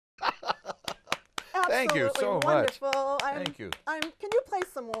Thank you so much. Wonderful. Thank you. Can you play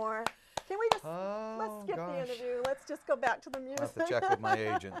some more? Can we just, let's skip gosh. the interview. Let's just go back to the music. I'll have to check with my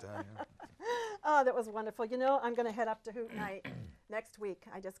agent. Oh, that was wonderful. You know, I'm going to head up to Hoot Night next week.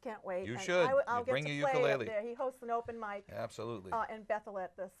 I just can't wait. You And should. I'll You get bring to your play ukulele. up there. He hosts an open mic. Absolutely. In Bethel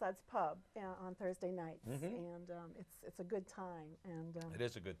at the Suds Pub on Thursday nights, and it's a good time. And It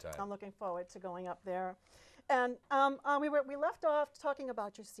is a good time. I'm looking forward to going up there. And we left off talking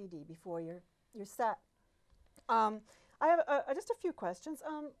about your CD before your set. I have just a few questions.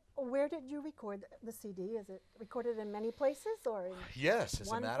 Where did you record the CD? Is it recorded in many places or in Yes, as a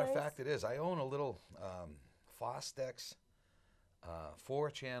one matter of place? fact, it is. I own a little Fostex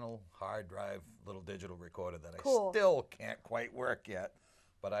 4-channel hard drive little digital recorder that Cool. I still can't quite work yet,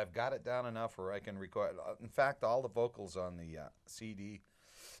 but I've got it down enough where I can record. In fact, all the vocals on the CD,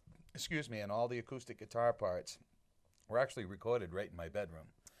 and all the acoustic guitar parts were actually recorded right in my bedroom.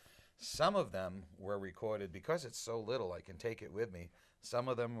 Some of them were recorded, because it's so little, I can take it with me. Some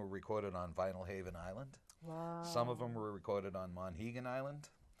of them were recorded on Vinyl Haven Island. Wow. Some of them were recorded on Monhegan Island.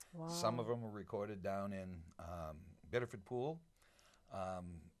 Wow. Some of them were recorded down in Biddeford Pool.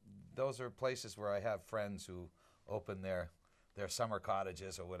 Those are places where I have friends who open their summer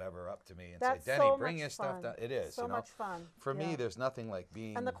cottages or whatever up to me and That's say, Denny, so bring much your stuff fun. down. It is. So you know? much fun. For me, Yeah. there's nothing like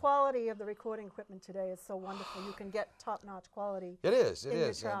being... And the quality of the recording equipment today is so wonderful. You can get top-notch quality. It is. It in your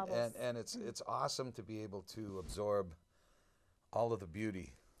is. travels. And it's awesome to be able to absorb all of the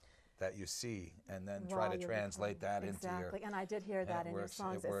beauty that you see and then try while to you're translate that recording. into your... Exactly, and I did hear and that it in works- your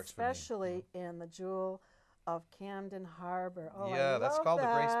songs, it works for me. especially in the Jewel of Camden Harbor. Oh, Yeah, I that's love called the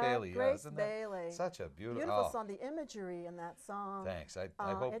Grace that. Bailey. Yeah, Grace isn't that Bailey. such a beautiful... Beautiful oh, song. The imagery in that song. thanks. I it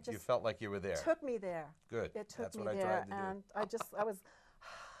hope you just felt like you were there. took me there. Good. It took That's me what I there, tried to do. and I was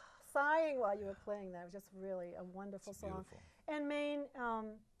sighing while you were playing that. It was just really a wonderful It's song. beautiful. And Maine,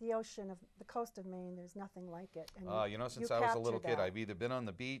 the ocean of the coast of Maine, there's nothing like it. And You know, since I was a little captured kid, that. I've either been on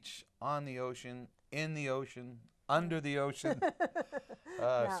the beach, on the ocean, in the ocean, under the ocean.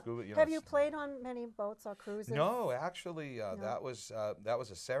 Now, Scuba, you know, have you played on many boats or cruises? No, actually, that was a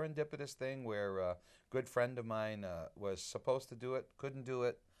serendipitous thing where a good friend of mine was supposed to do it, couldn't do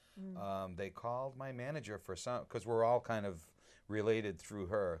it. They called my manager for some, because we're all kind of related through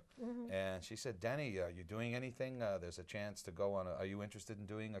her, and she said, "Denny, you doing anything? There's a chance to go on. Are you interested in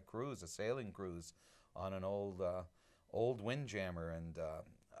doing a cruise, a sailing cruise, on an old windjammer?" And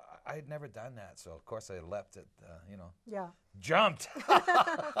I had never done that, so of course I leapt at, Yeah. jumped.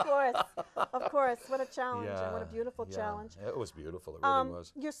 Of course. What a challenge and what a beautiful yeah. challenge. It was beautiful. It really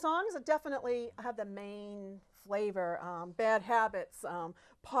was. Your songs definitely have the Maine flavor. Bad Habits,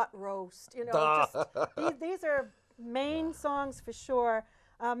 Pot Roast. You know, just, these are Maine songs for sure.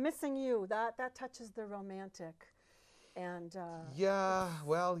 Missing You, that touches the romantic. And Yeah,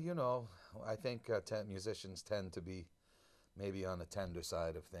 well, you know, I think musicians tend to be maybe on the tender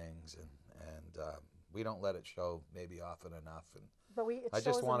side of things, and we don't let it show maybe often enough. And but it I shows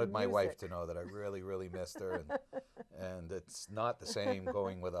just in wanted the my wife music. to know that I really, really missed her, and it's not the same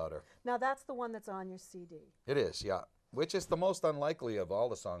going without her. Now that's the one that's on your CD. It is, yeah, which is the most unlikely of all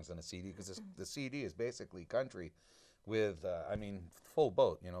the songs on the CD, because the CD is basically country with, full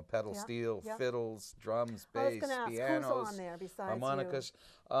boat, you know, pedal steel, fiddles, drums, I was bass, gonna ask, pianos, who's on there besides harmonicas.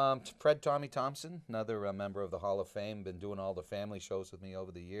 Fred Tommy Thompson, another member of the Hall of Fame, been doing all the family shows with me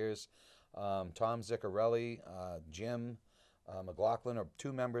over the years. Tom Ziccarelli, Jim McLaughlin are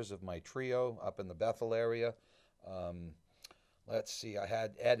two members of my trio up in the Bethel area. Let's see, I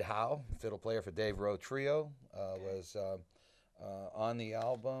had Ed Howe, fiddle player for Dave Rowe Trio, was on the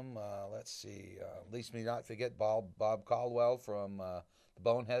album. Let's see, least me not forget Bob Caldwell from the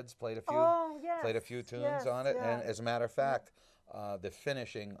Boneheads played a few tunes on it. And as a matter of fact, the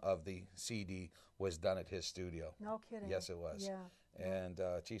finishing of the CD was done at his studio. No kidding. Yes, it was. Yeah. And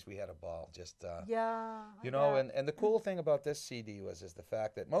geez, we had a ball. Just yeah. you know, and the cool thing about this CD is the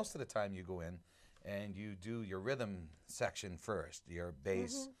fact that most of the time you go in and you do your rhythm section first, your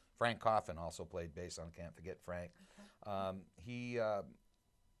bass. Frank Coffin also played bass on Can't Forget Frank. He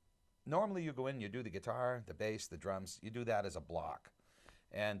normally you go in, you do the guitar, the bass, the drums. You do that as a block.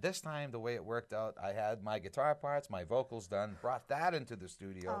 And this time, the way it worked out, I had my guitar parts, my vocals done, brought that into the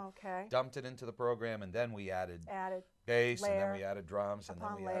studio, dumped it into the program, and then we added bass, and then we added drums, and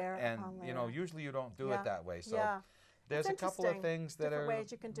then we added, you know, usually you don't do it that way. So there's a couple of things that are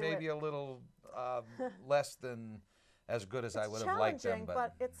maybe a little less than as good as I would have liked them,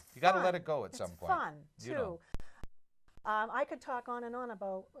 but it's you got to let it go at some point. Fun too. You know. I could talk on and on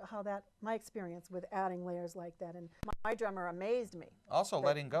about how my experience with adding layers like that, and my drummer amazed me. Also,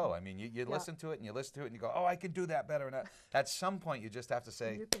 letting go. I mean, you Yeah. listen to it and you listen to it and you go, oh, I could do that better. And at some point, you just have to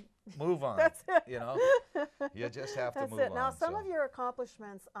say, You can- move on. That's it. You know, you just have to That's move it. on. Now, some so. of your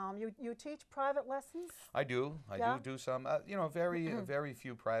accomplishments, you teach private lessons? I do. I Yeah? do some. You know, very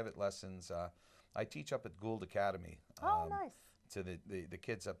few private lessons. I teach up at Gould Academy. Oh, nice. To the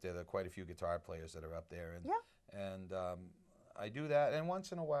kids up there. There are quite a few guitar players that are up there. And, Yeah. And I do that. And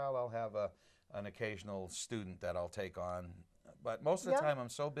once in a while, I'll have an occasional student that I'll take on. But most of the time, I'm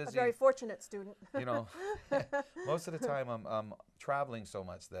so busy. A very fortunate student. You know, most of the time I'm traveling so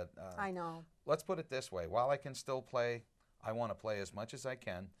much that I know. let's put it this way. While I can still play, I want to play as much as I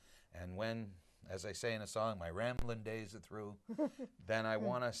can. And when, as I say in a song, my rambling days are through, then I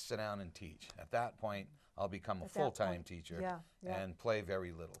want to sit down and teach. At that point, I'll become a At that full-time point, teacher yeah. and play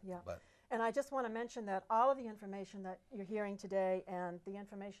very little. Yeah. But And I just want to mention that all of the information that you're hearing today and the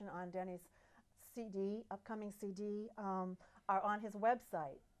information on Denny's CD, upcoming CD, are on his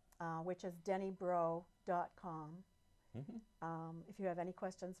website, which is dennybreau.com. If you have any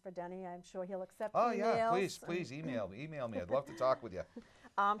questions for Denny, I'm sure he'll accept oh emails. yeah, please email me. I'd love to talk with you.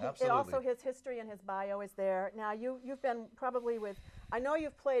 Absolutely. Also, his history and his bio is there. Now, you've been probably with. I know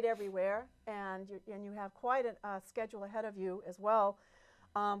you've played everywhere, and you have quite a schedule ahead of you as well.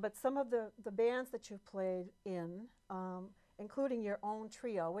 But some of the bands that you've played in, including your own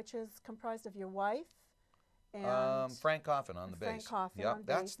trio, which is comprised of your wife and Frank Coffin on the bass. Frank Coffin Yep, on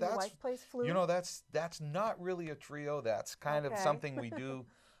bass. Your wife plays flute. You know, that's not really a trio. That's kind of something we do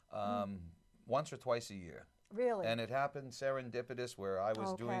once or twice a year. Really? And it happened serendipitous where I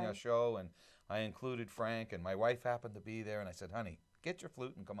was doing a show and I included Frank and my wife happened to be there and I said, honey, get your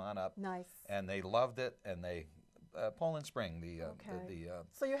flute and come on up. Nice. And they loved it and they Poland Spring, the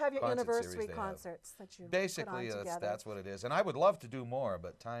so you have your concert anniversary series they have. concerts that you Basically, put on together. that's what it is. And I would love to do more,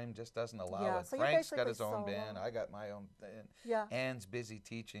 but time just doesn't allow it. So you're Frank's got basically his own solo. band. I got my own band. Yeah. Ann's busy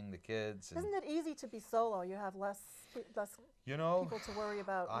teaching the kids. And Isn't it easy to be solo? You have less you know, people to worry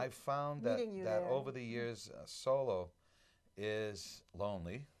about. I've found that there. over the years, solo is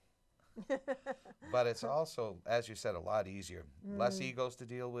lonely. But it's also, as you said, a lot easier. Less egos to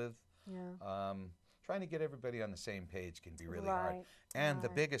deal with. Yeah. Trying to get everybody on the same page can be really hard. And the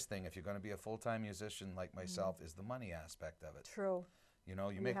biggest thing, if you're going to be a full-time musician like myself, is the money aspect of it. True. You know,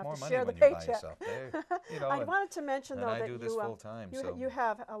 you And make have more to money share when the you're by paycheck. yourself. You know, I wanted to mention, though, I that do this full-time. you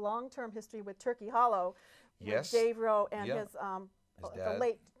have a long-term history with Turkey Hollow. Yes. With Dave Rowe and Yeah. his the dad.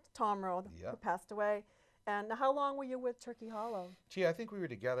 late Tom Rowe, Yeah. who passed away. And how long were you with Turkey Hollow? Gee, I think we were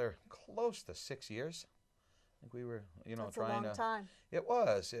together close to 6 years. I think we were, you know, That's trying a long to. time. It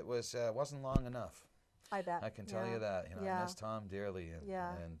was. It was. Wasn't long enough. I bet. I can tell you that. You know, I miss Tom dearly,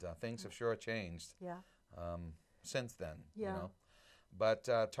 and things have sure changed. Yeah. Since then. Yeah. You know, but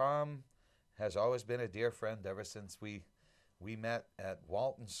Tom has always been a dear friend ever since we met at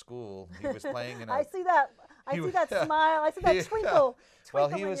Walton School. He was playing in a. I see that. I see that smile. I see that twinkle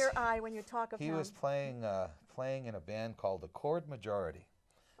in your eye when you talk of him. He was playing in a band called the Chord Majority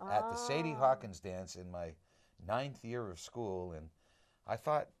at the Sadie Hawkins dance in my 9th year of school, and I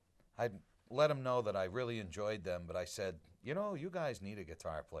thought I'd let him know that I really enjoyed them, but I said, you know, you guys need a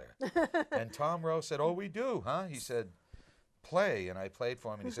guitar player. And Tom Rowe said, oh, we do, huh? He said, play, and I played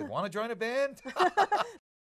for him, and he said, want to join a band?